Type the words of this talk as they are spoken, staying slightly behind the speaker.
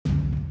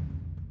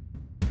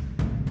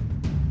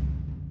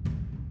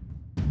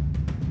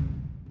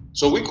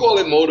So we call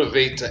it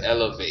motivate to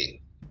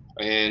elevate,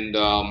 and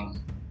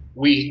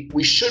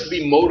we should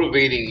be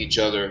motivating each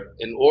other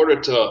in order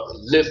to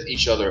lift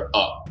each other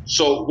up.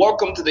 So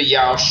welcome to the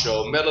Yao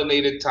Show,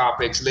 melanated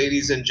topics,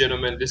 ladies and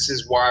gentlemen. This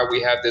is why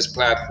we have this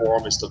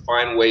platform: is to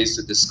find ways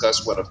to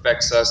discuss what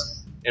affects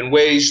us and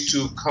ways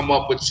to come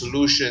up with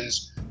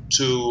solutions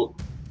to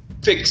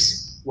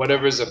fix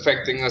whatever is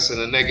affecting us in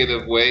a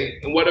negative way.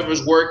 And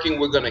whatever's working,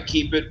 we're going to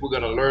keep it, we're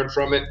going to learn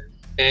from it.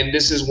 And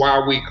this is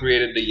why we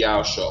created the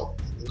Yao Show.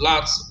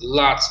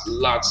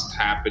 Lots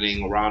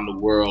happening around the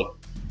world.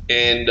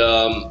 And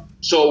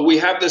so we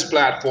have this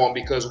platform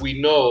because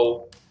we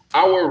know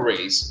our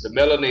race, the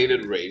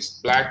melanated race,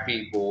 black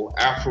people,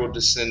 Afro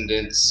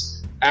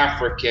descendants,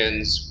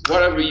 Africans,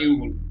 whatever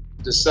you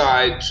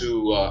decide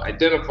to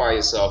identify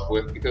yourself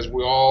with, because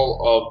we're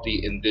all of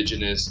the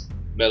indigenous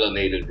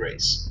melanated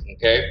race.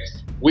 Okay,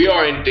 we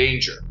are in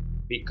danger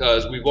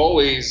because we've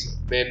always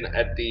been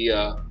at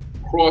the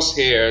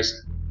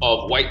crosshairs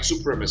of white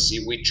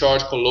supremacy. We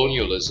charge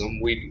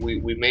colonialism.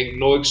 We make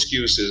no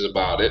excuses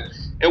about it.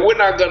 And we're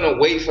not going to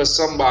wait for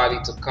somebody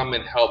to come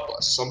and help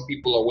us. Some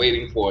people are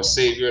waiting for a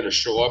savior to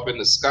show up in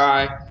the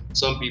sky.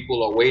 Some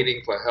people are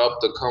waiting for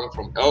help to come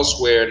from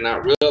elsewhere,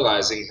 not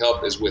realizing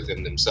help is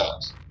within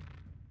themselves.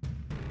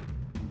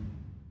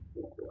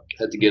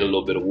 Had to get a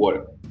little bit of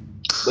water.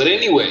 But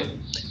anyway,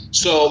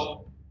 so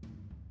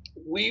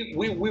we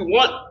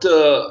want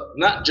to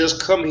not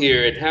just come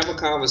here and have a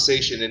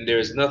conversation and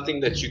there's nothing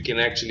that you can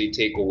actually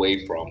take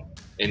away from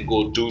and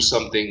go do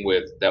something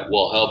with that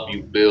will help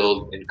you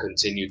build and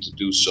continue to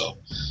do so.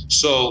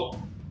 So,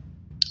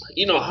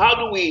 how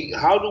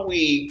do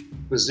we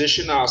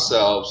position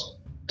ourselves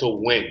to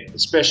win,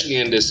 especially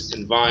in this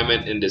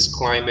environment, in this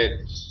climate?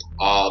 A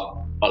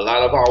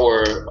lot of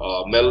our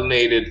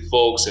melanated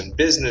folks and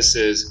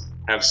businesses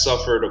have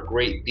suffered a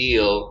great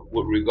deal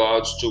with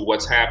regards to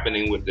what's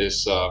happening with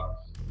this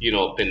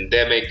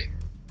pandemic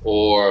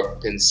or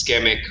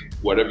pandemic,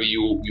 whatever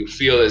you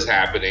feel is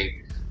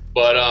happening.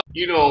 But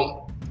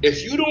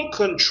if you don't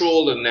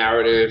control the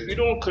narrative, if you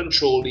don't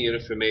control the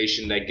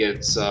information that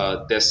gets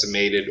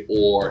decimated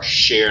or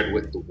shared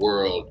with the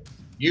world,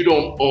 you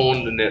don't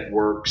own the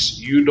networks,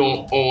 you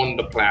don't own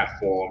the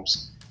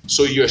platforms,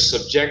 so you're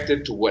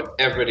subjected to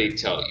whatever they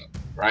tell you,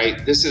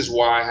 right? This is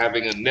why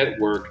having a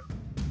network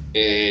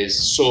is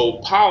so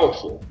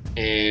powerful.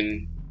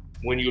 And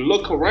when you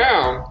look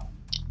around,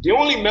 the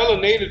only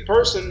melanated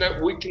person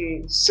that we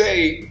can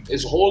say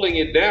is holding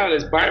it down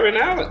is Byron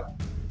Allen.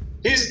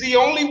 He's the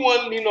only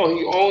one, he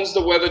owns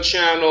the Weather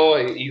Channel.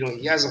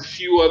 He has a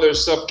few other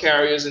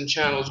subcarriers and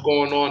channels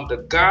going on.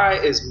 The guy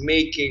is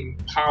making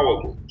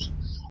power moves.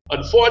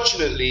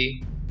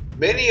 Unfortunately,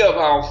 many of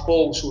our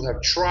folks who have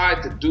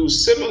tried to do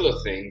similar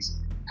things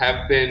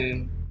have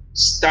been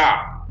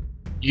stopped.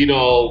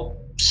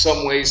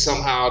 Some way,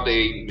 somehow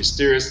they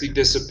mysteriously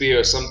disappear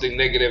or something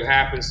negative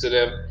happens to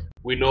them.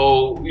 We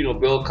know,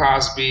 Bill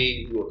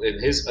Cosby, in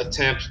his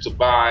attempt to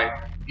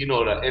buy, the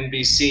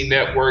NBC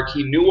network,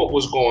 he knew what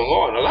was going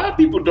on. A lot of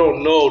people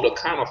don't know the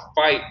kind of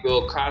fight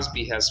Bill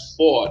Cosby has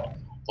fought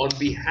on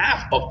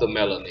behalf of the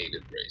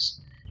melanated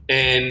race.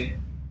 And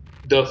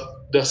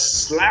the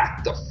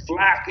slack, the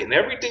flack, and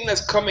everything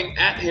that's coming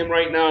at him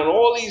right now, and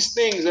all these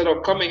things that are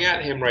coming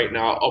at him right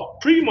now are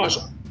pretty much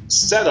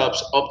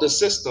setups of the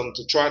system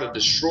to try to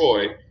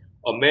destroy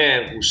a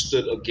man who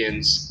stood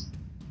against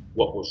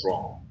what was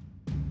wrong.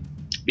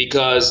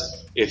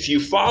 Because if you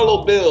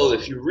follow Bill,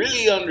 if you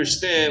really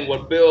understand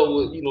what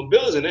Bill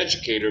is an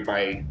educator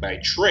by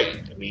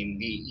trade. I mean,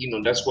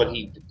 that's what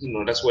he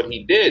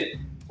did,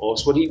 or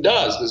it's what he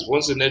does. Because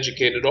once an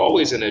educated,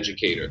 always an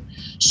educator.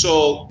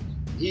 So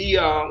he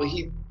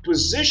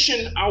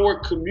positioned our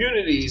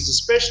communities,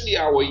 especially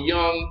our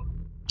young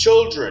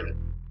children,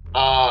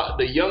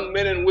 the young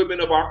men and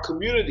women of our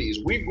communities.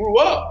 We grew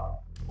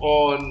up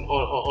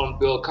on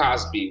Bill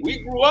Cosby. We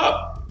grew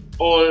up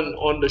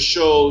on the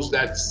shows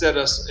that set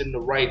us in the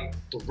right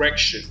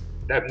direction,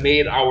 that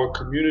made our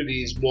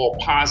communities more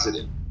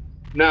positive.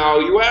 Now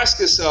you ask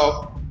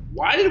yourself,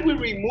 why did we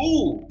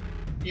remove,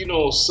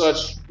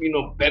 such,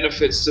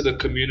 benefits to the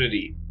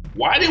community?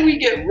 Why did we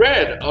get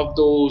rid of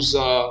those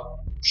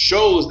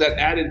shows that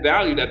added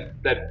value,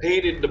 that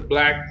painted the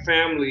black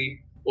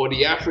family or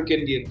the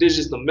African, the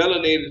indigenous, the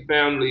melanated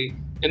family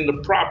in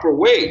the proper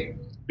way?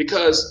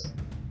 Because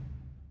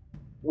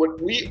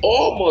what we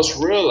all must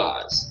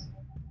realize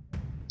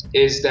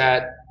is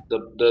that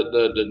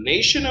the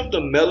nation of the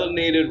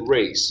melanated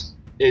race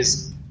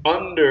is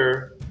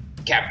under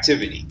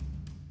captivity.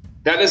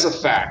 That is a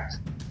fact,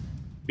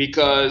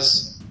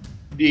 because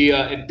the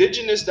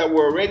indigenous that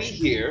were already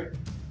here,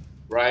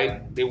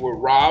 right, they were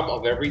robbed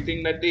of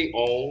everything that they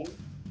owned,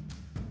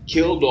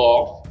 killed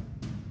off,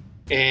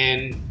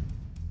 and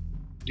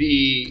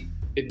the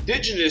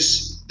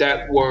indigenous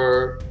that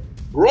were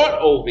brought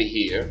over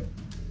here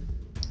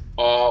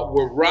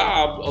were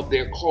robbed of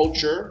their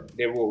culture.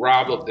 They were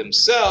robbed of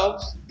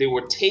themselves. They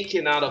were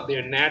taken out of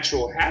their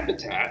natural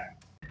habitat.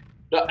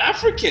 The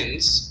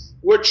Africans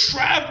were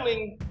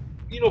traveling,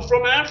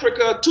 from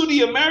Africa to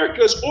the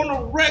Americas on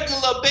a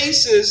regular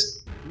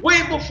basis,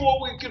 way before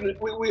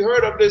we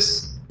heard of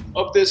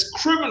this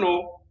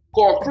criminal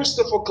called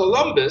Christopher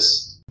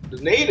Columbus. The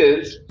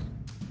natives,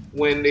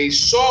 when they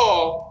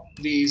saw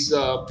these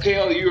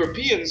pale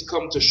Europeans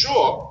come to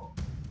shore,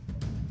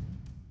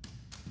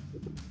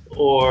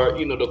 or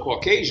the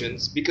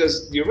Caucasians,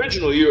 because the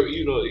original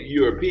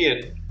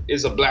European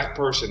is a black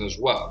person as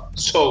well.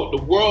 So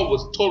the world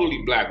was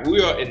totally black.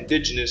 We are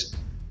indigenous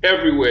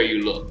everywhere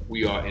you look.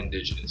 We are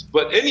indigenous.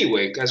 But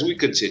anyway, as we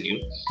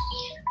continue,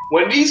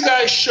 when these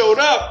guys showed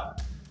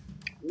up,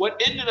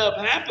 what ended up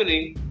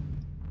happening,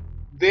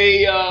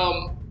 they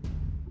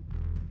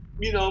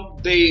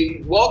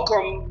they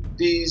welcomed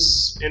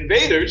these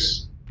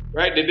invaders,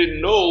 right? They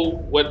didn't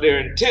know what their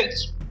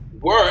intents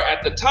were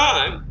at the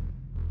time.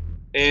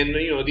 And,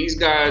 these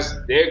guys,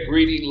 they're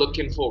greedy,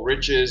 looking for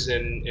riches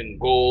and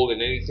gold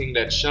and anything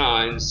that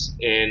shines,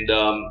 and,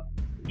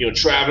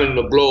 traveling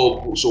the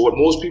globe. So what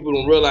most people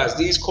don't realize,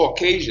 these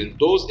Caucasians,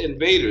 those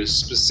invaders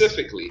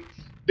specifically,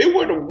 they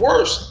were the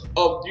worst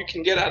of you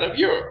can get out of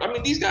Europe. I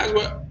mean, these guys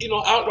were,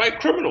 outright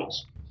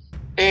criminals.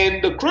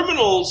 And the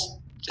criminals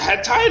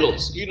had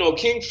titles,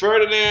 King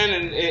Ferdinand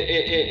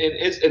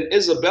and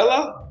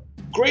Isabella,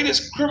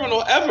 greatest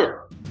criminal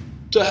ever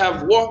to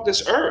have walked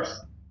this earth.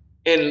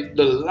 And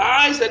the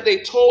lies that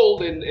they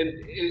told, and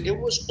it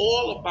was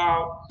all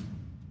about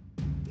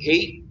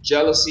hate,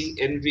 jealousy,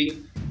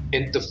 envy,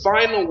 and to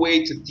find a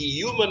way to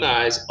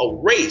dehumanize a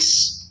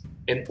race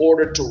in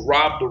order to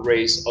rob the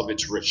race of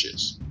its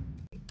riches.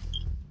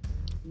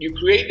 You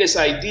create this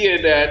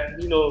idea that,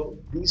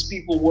 these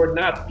people were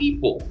not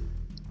people,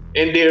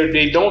 and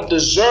they don't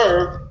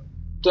deserve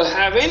to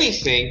have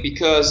anything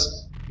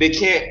because they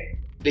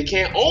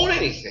can't own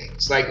anything.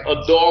 It's like a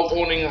dog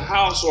owning a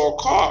house or a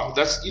car.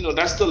 That's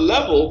the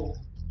level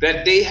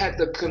that they had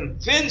to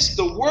convince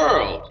the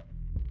world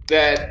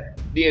that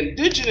the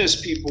indigenous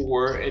people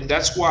were, and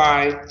that's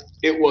why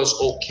it was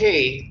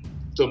okay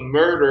to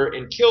murder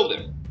and kill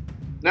them.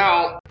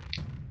 Now,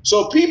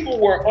 so people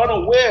were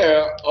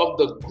unaware of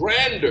the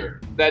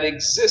grandeur that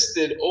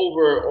existed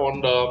over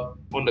on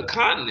the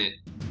continent.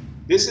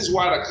 This is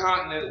why the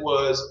continent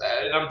was,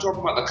 and I'm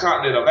talking about the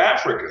continent of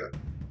Africa.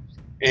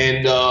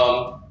 And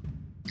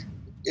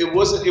it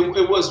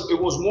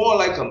was more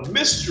like a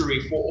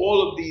mystery for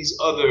all of these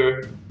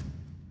other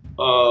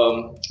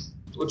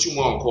what you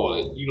want to call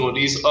it,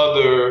 these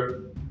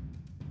other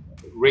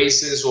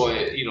races, or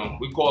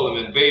we call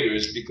them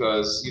invaders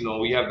because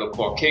we have the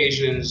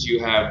Caucasians, you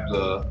have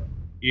the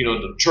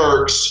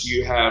Turks,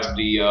 you have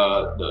the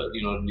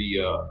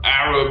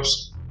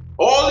Arabs.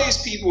 All these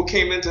people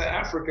came into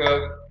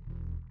Africa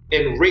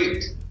and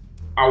raped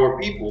our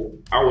people,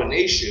 our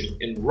nation,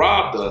 and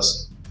robbed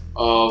us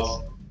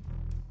of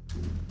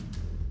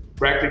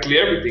practically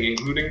everything,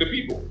 including the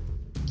people.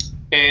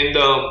 And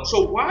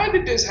so why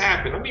did this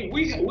happen? I mean,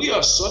 we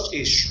are such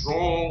a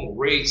strong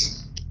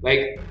race.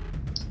 Like,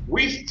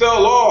 we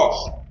fell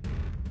off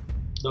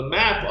the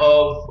map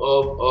of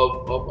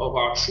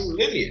our true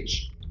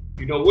lineage.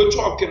 We're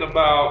talking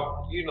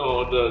about,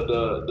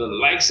 the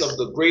likes of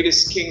the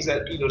greatest kings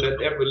that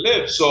ever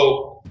lived.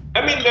 So,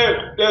 I mean,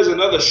 there's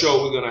another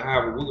show we're gonna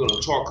have. We're gonna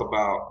talk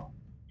about,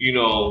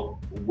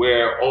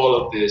 where all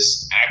of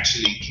this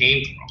actually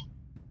came from,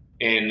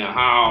 and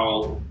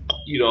how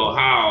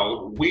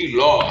we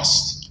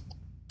lost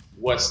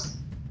what's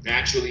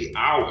naturally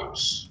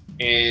ours,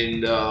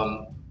 and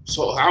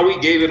so how we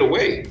gave it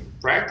away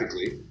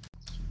practically.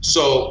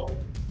 So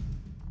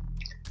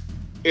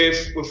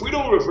if we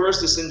don't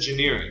reverse this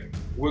engineering,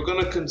 we're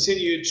going to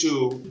continue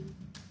to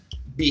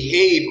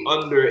behave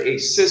under a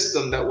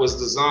system that was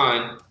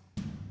designed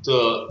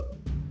to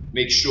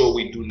make sure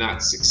we do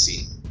not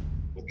succeed.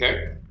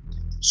 Okay?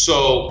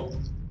 So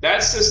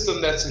that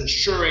system that's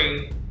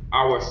ensuring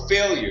our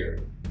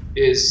failure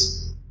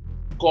is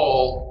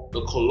called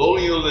the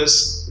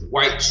colonialist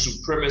white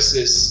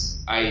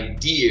supremacist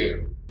idea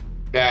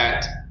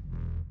that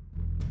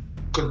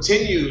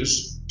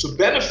continues to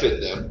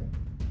benefit them,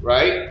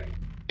 right?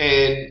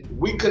 And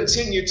we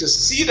continue to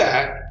see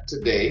that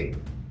today,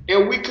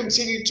 and we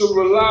continue to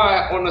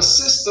rely on a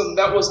system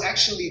that was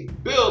actually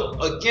built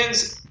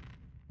against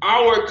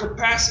our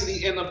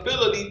capacity and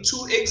ability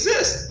to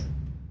exist.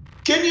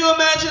 Can you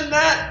imagine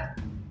that?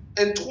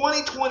 In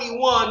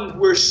 2021,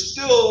 we're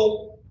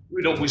still,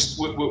 we're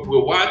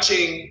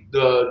watching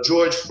the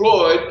George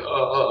Floyd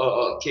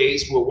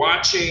case. We're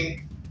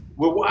watching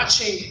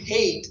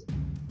hate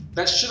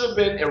that should have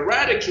been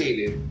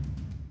eradicated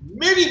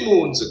many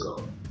moons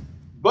ago,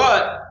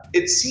 but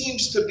it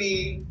seems to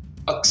be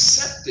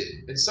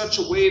accepted in such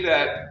a way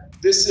that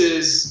this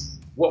is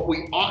what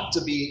we ought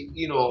to be,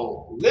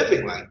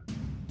 living like.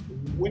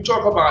 We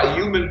talk about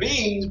human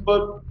beings,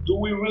 but do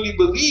we really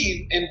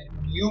believe in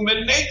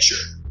human nature?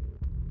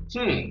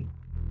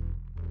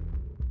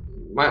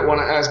 Might want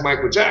to ask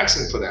Michael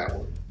Jackson for that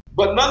one.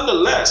 But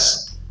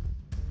nonetheless,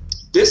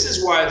 this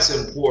is why it's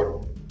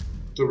important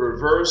to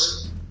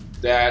reverse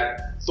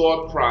that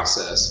thought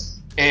process.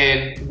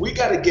 And we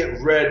got to get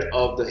rid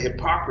of the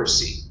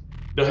hypocrisy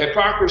The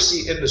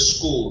hypocrisy in the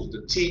schools,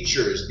 the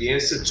teachers, the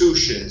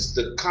institutions,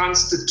 the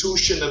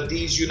Constitution of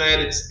these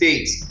United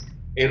States,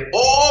 and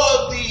all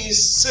of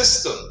these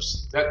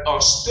systems that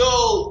are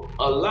still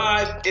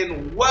alive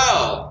and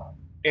well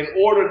in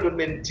order to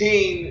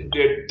maintain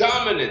their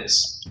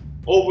dominance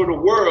over the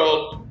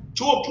world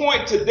to a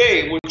point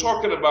today. We're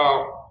talking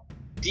about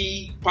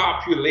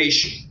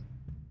depopulation.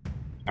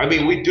 I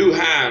mean, we do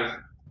have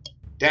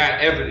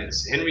that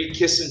evidence. Henry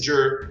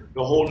Kissinger,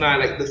 the whole nine.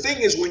 Like, the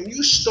thing is, when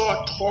you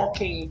start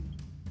talking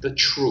the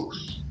truth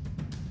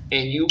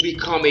and you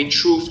become a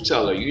truth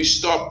teller, you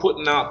start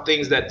putting out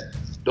things that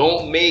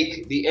don't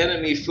make the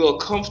enemy feel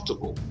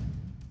comfortable,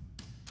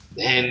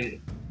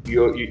 then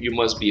you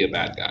must be a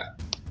bad guy.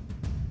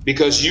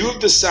 Because you've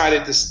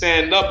decided to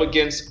stand up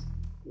against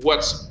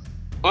what's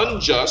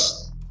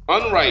unjust,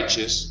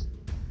 unrighteous,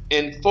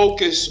 and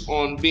focus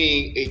on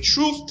being a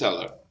truth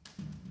teller.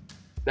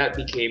 That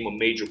became a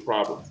major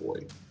problem for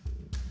you.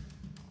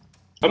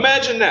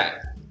 Imagine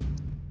that.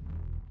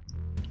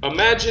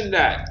 Imagine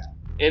that.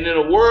 And in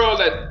a world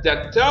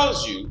that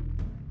tells you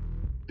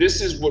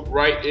this is what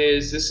right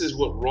is, this is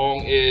what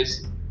wrong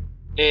is,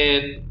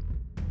 and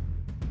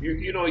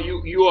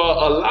you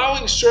are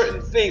allowing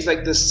certain things,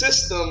 like the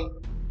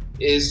system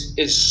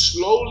is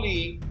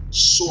slowly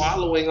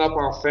swallowing up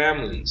our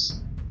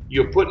families.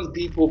 You're putting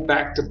people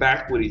back to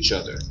back with each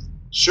other.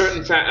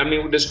 I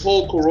mean, this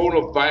whole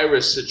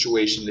coronavirus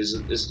situation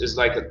is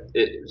like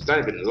it's not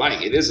even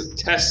like, it is a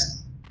test.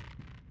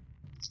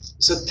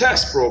 It's a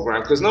test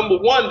program, because number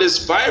one,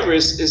 this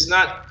virus is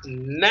not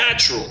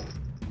natural.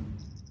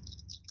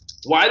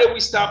 Why did we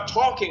stop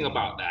talking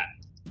about that?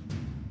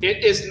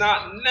 It is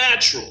not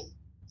natural.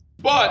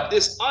 But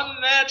this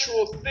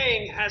unnatural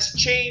thing has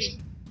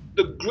changed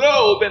the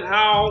globe and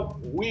how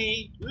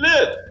we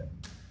live.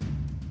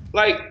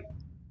 Like,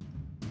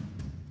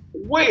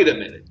 wait a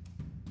minute.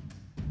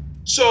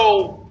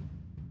 So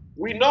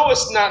we know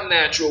it's not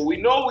natural. We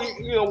know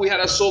we had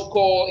a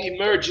so-called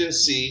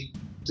emergency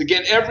to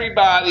get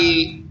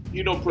everybody,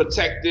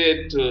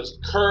 protected, to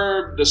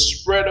curb the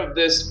spread of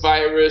this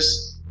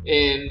virus,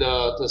 and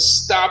to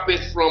stop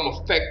it from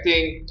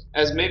affecting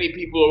as many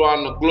people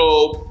around the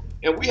globe.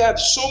 And we have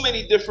so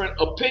many different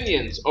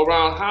opinions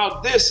around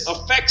how this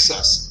affects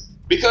us.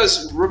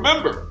 Because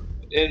remember,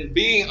 in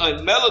being a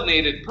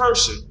melanated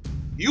person,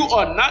 you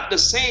are not the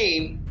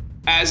same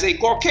as a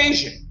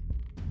Caucasian.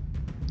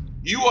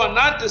 You are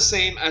not the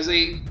same as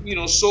a,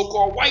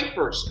 so-called white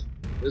person.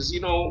 Because,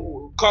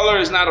 color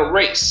is not a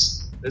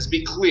race. Let's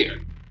be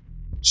clear.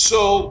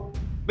 So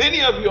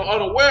many of you are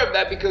unaware of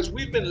that, because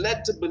we've been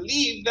led to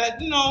believe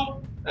that,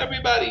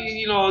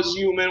 everybody, is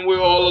human.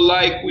 We're all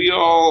alike. We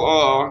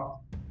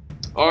all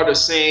are the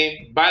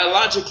same.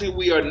 Biologically,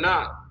 we are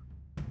not.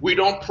 We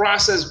don't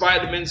process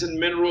vitamins and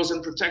minerals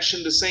and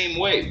protection the same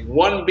way.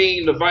 One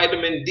being the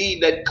vitamin D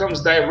that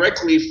comes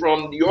directly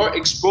from your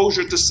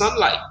exposure to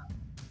sunlight.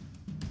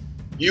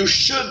 You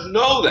should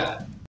know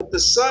that. The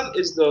sun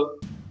is the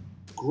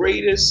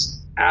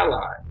greatest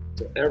ally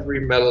to every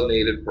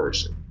melanated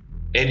person.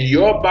 And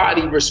your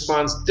body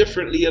responds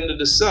differently under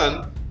the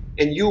sun,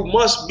 and you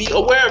must be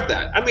aware of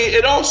that. I mean,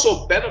 it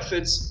also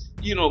benefits,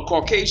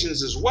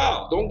 Caucasians as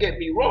well. Don't get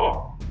me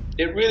wrong.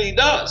 It really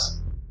does.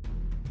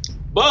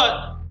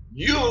 But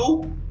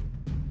you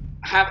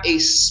have a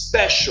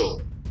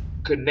special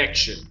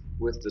connection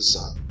with the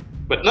sun.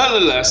 But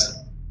nonetheless,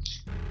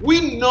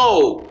 we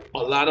know a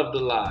lot of the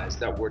lies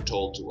that were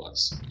told to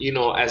us.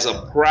 As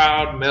a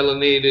proud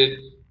melanated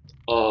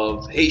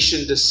of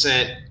Haitian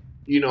descent,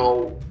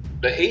 the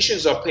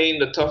Haitians are paying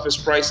the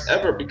toughest price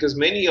ever, because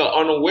many are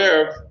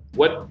unaware of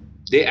what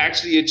they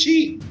actually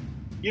achieved.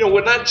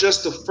 We're not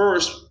just the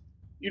first,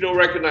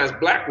 recognized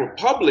Black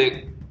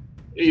Republic,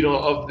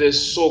 of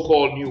this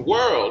so-called New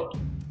World.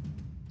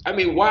 I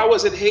mean, why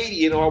was it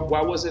Haiti?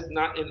 Why was it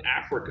not in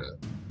Africa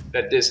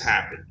that this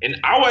happened? And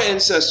our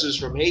ancestors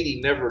from Haiti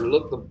never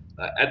looked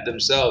at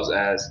themselves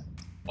as,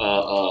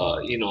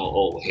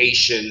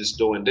 Haitians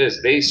doing this.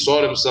 They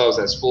saw themselves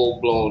as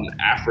full-blown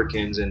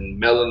Africans and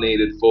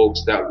melanated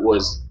folks that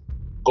was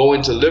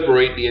going to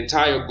liberate the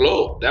entire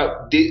globe.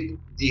 The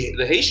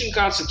Haitian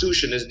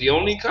Constitution is the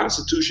only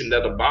constitution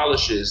that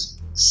abolishes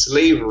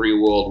slavery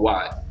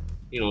worldwide.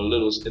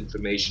 Little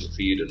information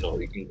for you to know.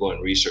 You can go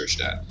and research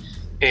that.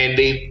 And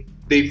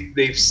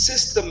they've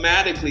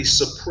systematically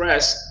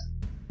suppressed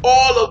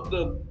all of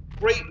the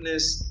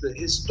greatness, the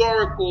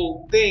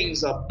historical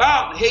things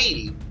about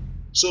Haiti,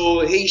 so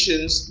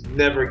Haitians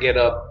never get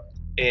up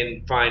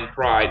and find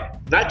pride.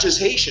 Not just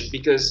Haitian,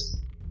 because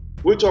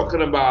we're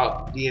talking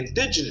about the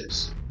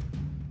indigenous.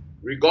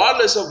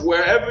 Regardless of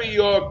wherever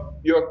your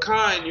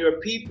kind, your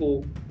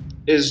people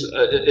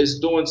is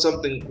doing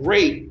something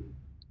great,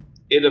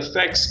 it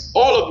affects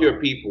all of your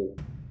people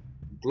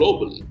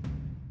globally.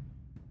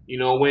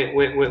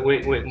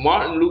 When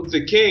Martin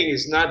Luther King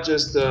is not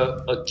just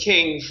a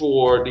king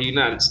for the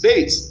United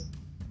States,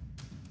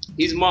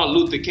 he's Martin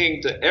Luther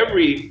King to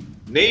every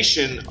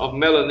nation of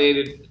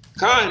melanated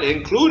kind,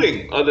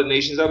 including other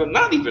nations that are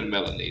not even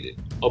melanated,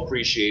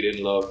 appreciate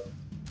and love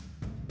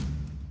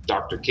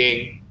Dr.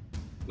 King.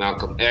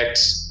 Malcolm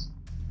X.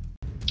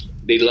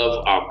 They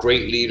love our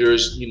great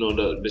leaders, the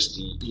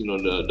Mr.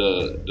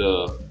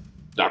 The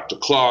Dr.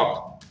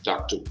 Clark,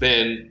 Dr.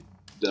 Ben,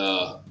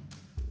 the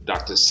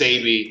Dr.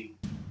 Sebi,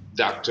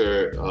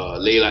 Dr.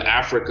 Layla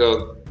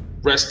Africa.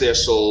 Rest their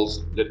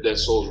souls, let their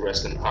souls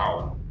rest in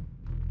power.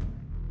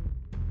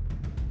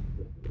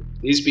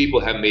 These people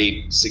have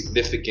made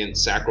significant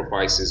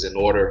sacrifices in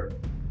order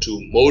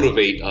to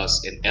motivate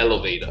us and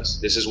elevate us.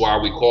 This is why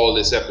we call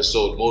this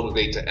episode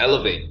Motivate to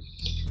Elevate.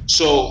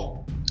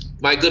 So,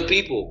 my good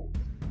people,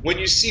 when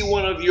you see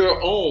one of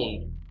your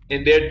own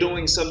and they're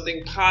doing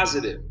something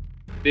positive,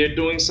 they're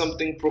doing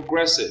something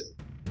progressive,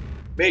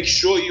 make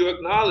sure you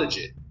acknowledge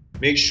it.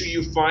 Make sure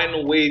you find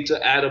a way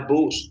to add a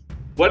boost.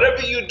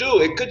 Whatever you do,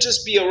 it could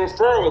just be a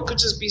referral, it could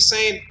just be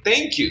saying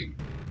thank you.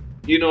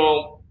 You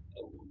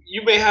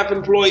may have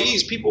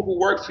employees, people who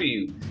work for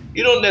you.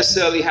 You don't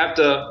necessarily have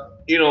to,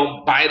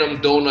 buy them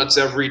donuts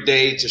every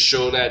day to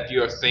show that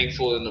you're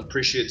thankful and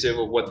appreciative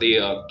of what they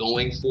are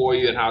doing for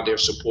you and how they're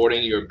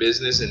supporting your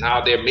business and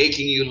how they're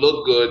making you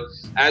look good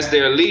as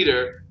their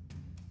leader.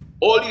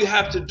 All you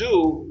have to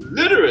do,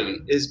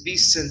 literally, is be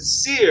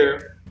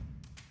sincere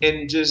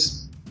and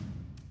just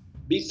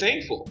be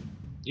thankful.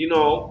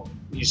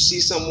 You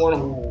see someone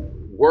who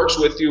works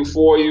with you,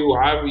 for you,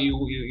 however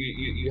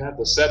you have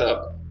the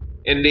setup,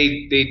 and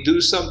they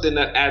do something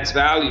that adds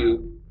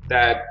value,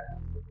 that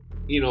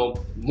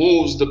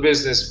moves the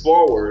business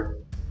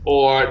forward,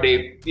 or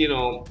they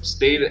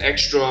stayed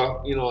extra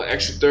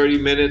 30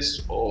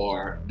 minutes,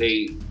 or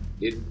they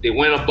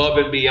went above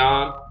and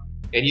beyond,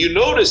 and you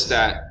notice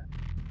that,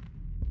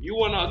 you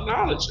want to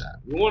acknowledge that.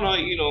 You want to,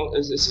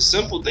 it's a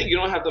simple thing. You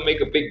don't have to make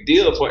a big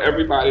deal for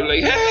everybody.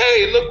 Like,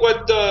 hey, look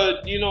what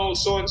so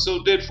and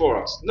so did for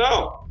us.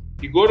 No,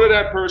 you go to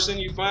that person,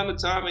 you find the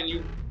time, and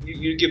you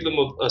give them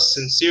a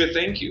sincere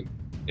thank you,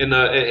 and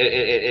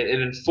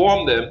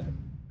inform them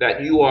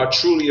that you are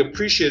truly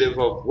appreciative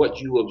of what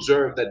you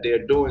observe that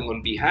they're doing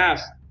on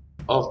behalf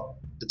of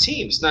the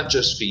team. It's not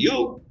just for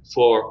you,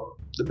 for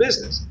the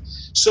business.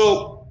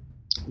 So,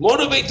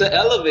 motivate to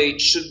elevate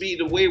should be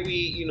the way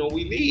we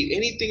lead.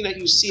 Anything that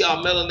you see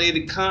our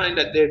melanated kind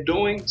that they're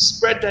doing,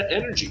 spread that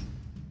energy.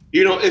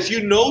 If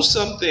you know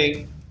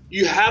something,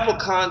 you have a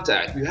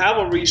contact, you have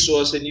a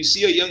resource, and you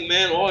see a young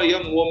man or a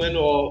young woman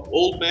or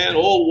old man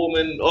or old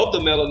woman of the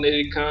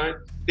melanated kind,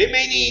 they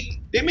may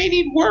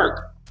need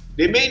work,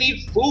 they may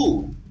need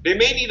food, they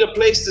may need a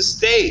place to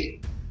stay,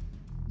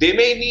 they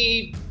may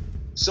need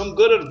some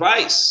good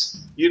advice,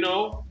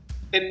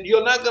 and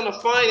you're not going to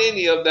find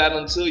any of that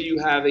until you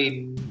have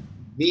a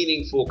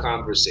meaningful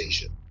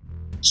conversation.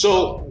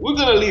 So we're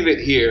going to leave it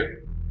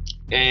here.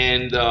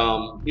 And,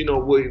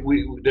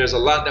 there's a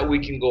lot that we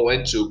can go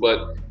into,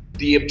 but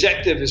the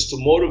objective is to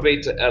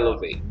motivate to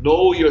elevate.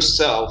 Know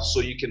yourself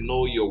so you can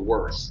know your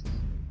worth.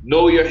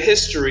 Know your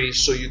history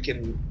so you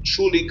can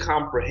truly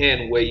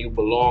comprehend where you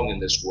belong in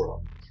this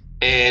world.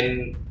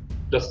 And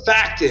the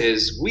fact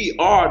is, we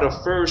are the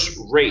first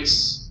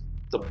race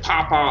to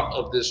pop out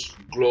of this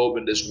globe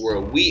and this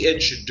world. We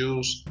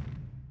introduced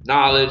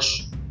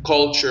knowledge,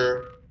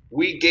 culture.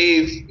 We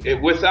gave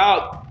it.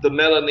 Without the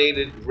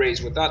melanated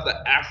race, without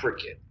the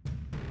African,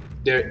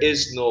 there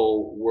is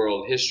no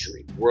world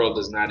history. World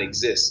does not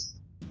exist,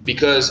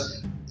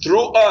 because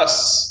through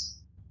us,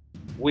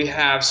 we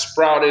have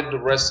sprouted the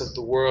rest of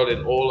the world,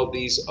 and all of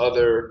these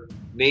other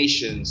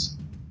nations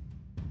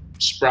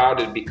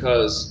sprouted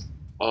because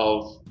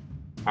of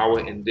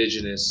our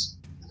indigenous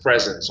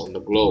presence on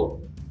the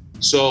globe.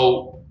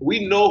 So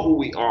we know who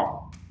we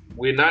are.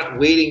 We're not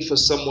waiting for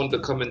someone to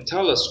come and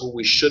tell us who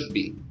we should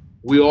be.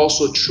 We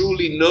also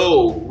truly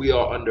know we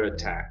are under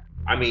attack.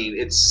 I mean,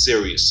 it's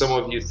serious. Some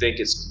of you think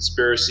it's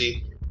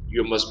conspiracy.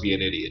 You must be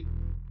an idiot,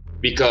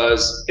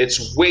 because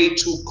it's way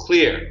too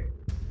clear.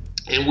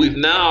 And we've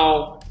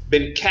now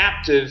been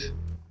captive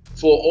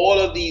for all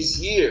of these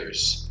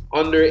years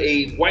under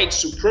a white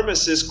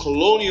supremacist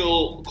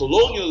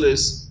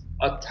colonialist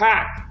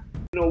attack.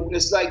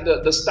 It's like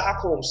the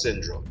Stockholm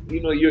syndrome.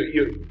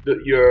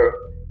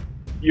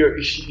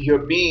 You're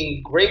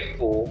being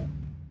grateful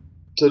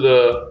to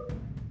the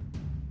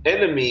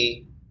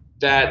enemy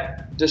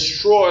that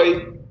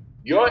destroyed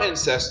your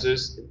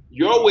ancestors,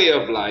 your way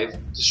of life,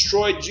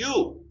 destroyed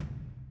you.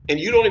 And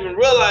you don't even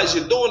realize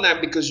you're doing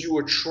that because you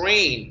were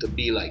trained to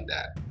be like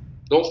that.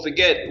 Don't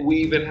forget, we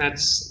even had,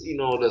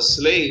 the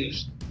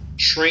slaves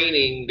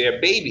training their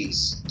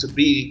babies to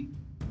be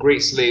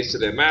great slaves to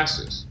their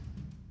masters.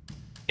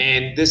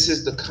 And this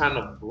is the kind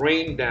of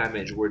brain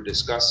damage we're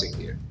discussing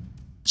here.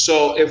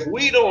 So if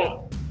we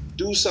don't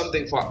do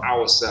something for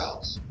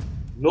ourselves,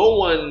 no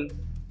one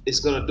is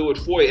going to do it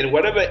for you. And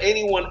whatever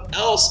anyone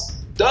else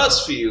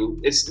does for you,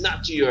 it's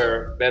not to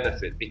your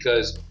benefit,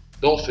 because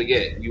don't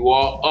forget, you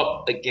are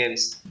up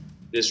against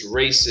this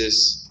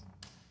racist.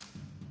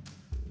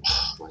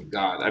 Oh my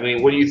God. I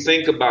mean, when you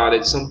think about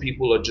it, some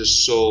people are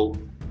just so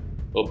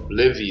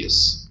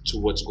oblivious to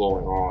what's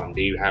going on.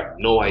 They have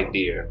no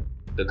idea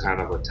the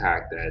kind of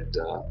attack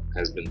that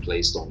has been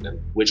placed on them,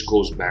 which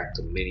goes back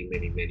to many,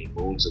 many, many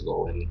moons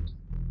ago. And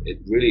it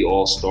really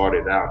all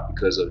started out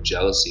because of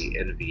jealousy,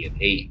 envy, and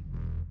hate.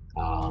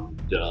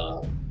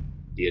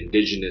 The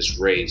indigenous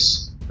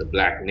race, the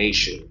black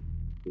nation,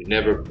 we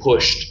never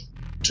pushed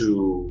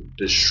to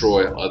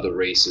destroy other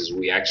races.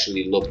 We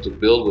actually look to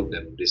build with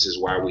them. This is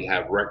why we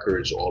have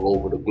records all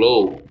over the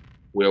globe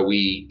where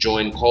we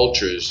join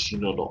cultures,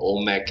 the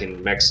Olmec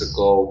in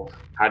Mexico.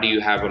 How do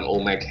you have an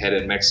Olmec head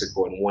in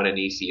Mexico and one in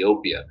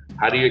Ethiopia?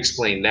 How do you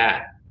explain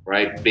that,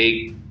 right?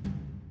 Big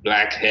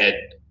black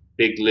head,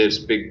 big lips,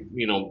 big,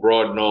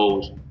 broad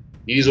nose.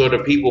 These are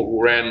the people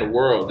who ran the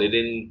world. They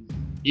didn't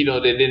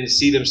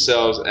see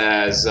themselves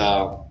as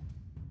a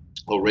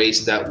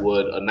race that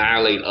would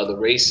annihilate other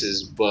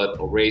races, but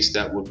a race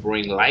that would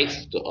bring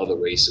life to other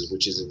races,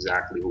 which is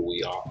exactly who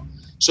we are.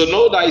 So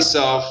know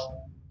thyself,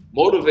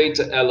 motivate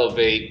to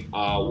elevate.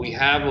 We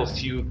have a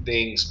few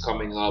things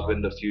coming up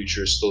in the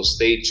future, so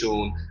stay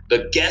tuned.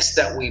 The guests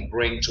that we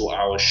bring to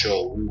our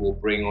show, we will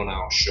bring on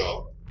our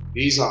show.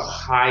 These are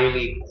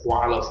highly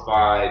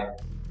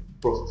qualified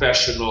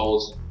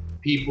professionals,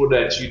 people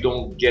that you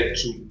don't get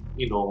to,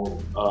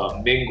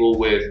 mingle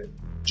with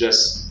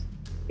just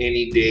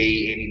any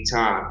day, any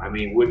time. I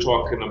mean, we're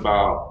talking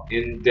about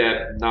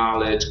in-depth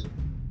knowledge.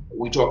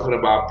 We're talking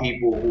about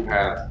people who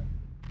have,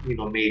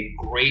 made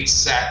great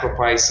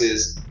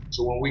sacrifices.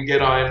 So when we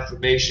get our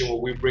information,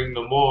 when we bring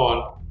them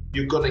on,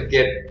 you're gonna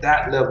get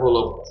that level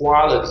of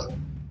quality,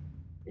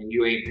 and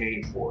you ain't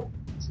paying for it.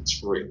 It's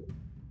free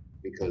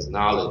because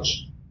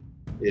knowledge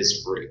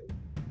is free,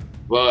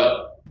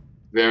 but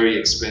very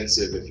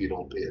expensive if you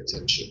don't pay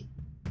attention.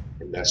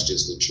 And that's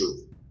just the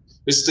truth.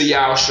 It's the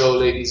Yao Show,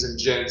 ladies and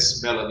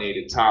gents.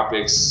 Melanated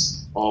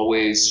topics.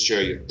 Always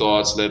share your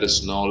thoughts. Let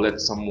us know.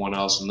 Let someone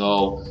else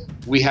know.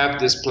 We have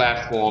this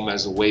platform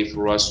as a way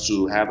for us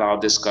to have our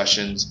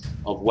discussions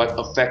of what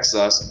affects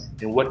us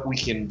and what we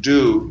can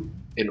do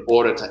in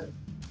order to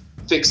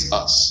fix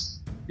us.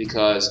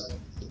 Because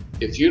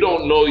if you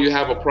don't know you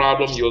have a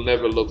problem, you'll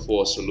never look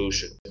for a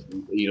solution.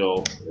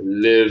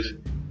 Live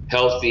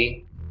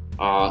healthy.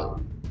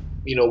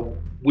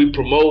 We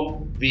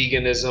promote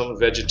veganism,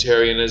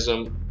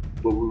 vegetarianism,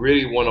 but we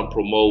really want to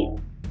promote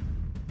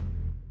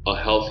a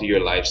healthier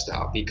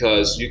lifestyle,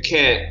 because you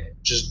can't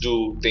just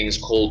do things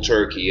cold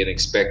turkey and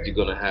expect you're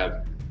going to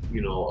have,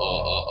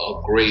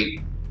 a great,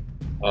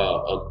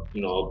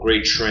 a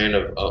great trend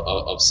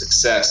of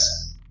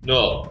success.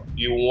 No,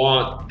 you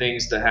want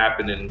things to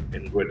happen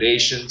in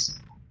gradations.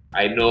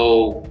 I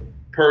know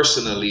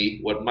personally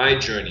what my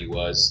journey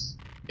was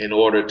in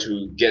order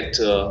to get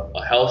to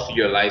a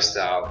healthier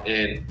lifestyle,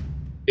 and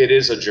it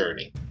is a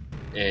journey.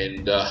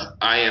 And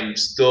I am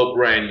still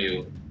brand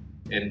new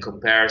in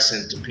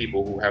comparison to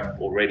people who have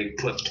already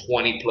put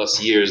 20 plus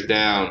years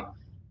down.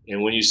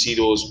 And when you see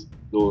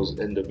those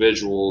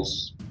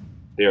individuals,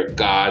 they're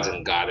gods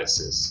and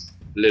goddesses,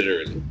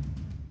 literally.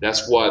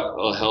 That's what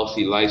a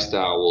healthy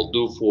lifestyle will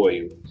do for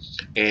you.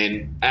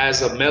 And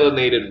as a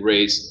melanated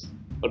race,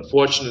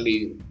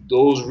 unfortunately,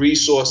 those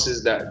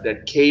resources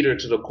that cater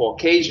to the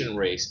Caucasian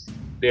race,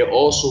 they're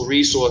also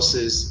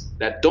resources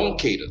that don't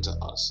cater to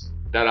us,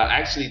 that are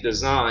actually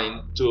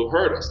designed to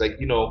hurt us. Like,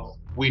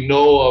 we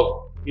know of,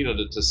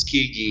 the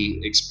Tuskegee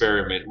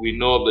experiment. We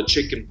know of the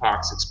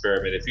chickenpox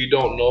experiment. If you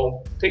don't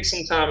know, take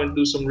some time and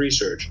do some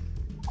research.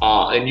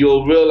 And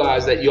you'll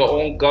realize that your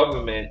own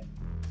government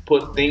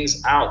put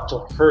things out to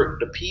hurt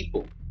the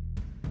people,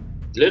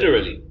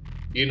 literally.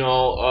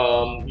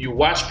 You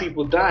watch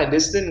people die.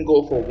 This didn't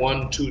go for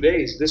 1, 2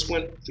 days. This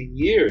went for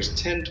years,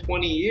 10,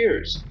 20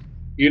 years.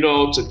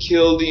 To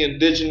kill the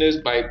indigenous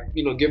by,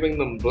 giving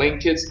them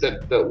blankets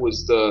that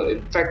was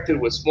infected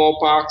with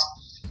smallpox,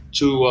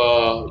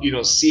 to,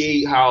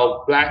 see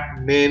how black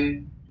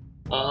men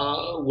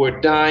were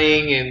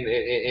dying, and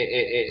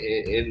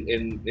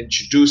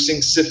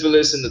introducing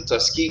syphilis in the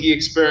Tuskegee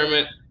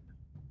experiment.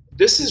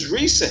 This is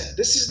recent.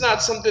 This is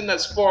not something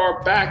that's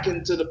far back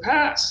into the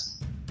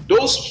past.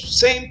 Those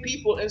same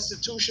people,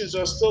 institutions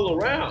are still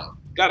around.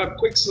 Got a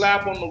quick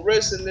slap on the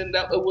wrist, and then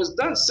that it was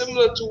done.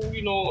 Similar to,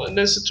 an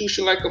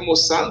institution like a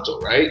Monsanto,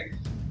 right?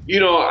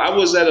 I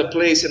was at a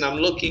place and I'm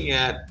looking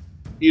at,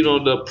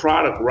 the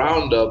product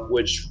Roundup,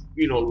 which,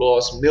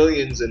 lost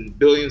millions and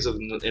billions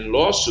in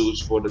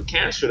lawsuits for the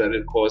cancer that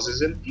it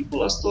causes, and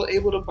people are still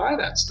able to buy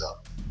that stuff.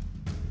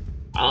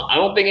 I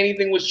don't think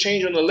anything was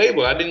changed on the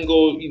label. I didn't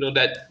go,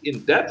 that in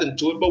depth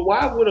into it. But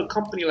why would a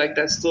company like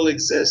that still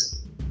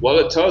exist? Well,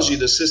 it tells you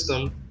the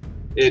system,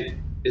 it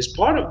is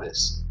part of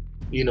this.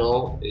 These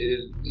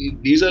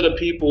are the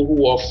people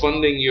who are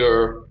funding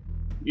your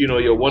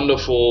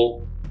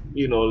wonderful,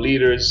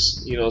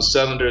 leaders,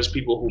 senators,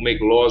 people who make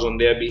laws on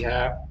their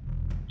behalf.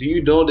 Do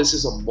you know this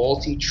is a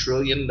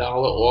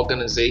multi-trillion-dollar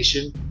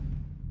organization?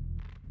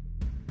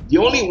 The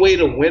only way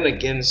to win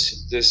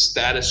against this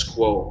status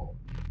quo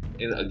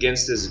and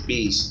against this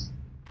beast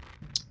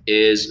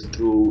is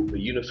through the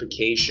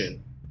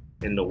unification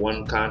in the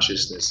one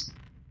consciousness,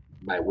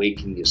 by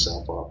waking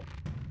yourself up.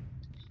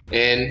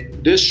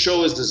 And this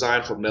show is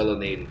designed for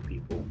melanated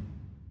people.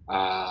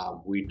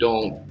 We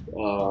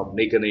don't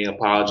make any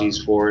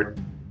apologies for it,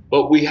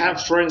 but we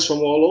have friends from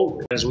all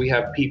over. We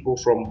have people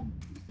from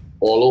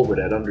all over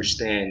that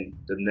understand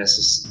the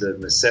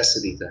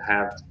necessity to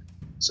have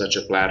such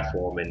a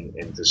platform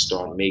and to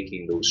start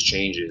making those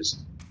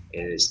changes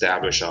and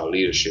establish our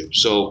leadership.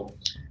 So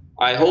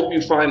I hope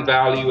you find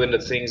value in the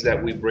things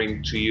that we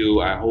bring to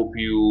you. I hope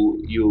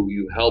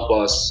you help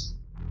us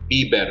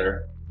be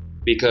better,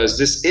 because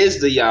this is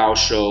the Yao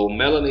Show,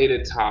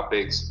 melanated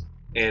topics,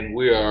 and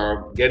we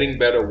are getting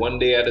better one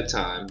day at a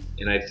time.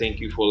 And I thank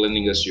you for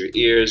lending us your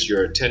ears,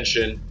 your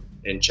attention,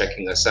 and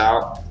checking us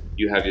out.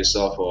 You have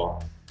yourself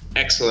an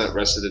excellent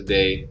rest of the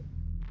day.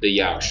 The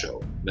Yao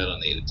Show,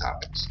 melanated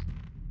topics.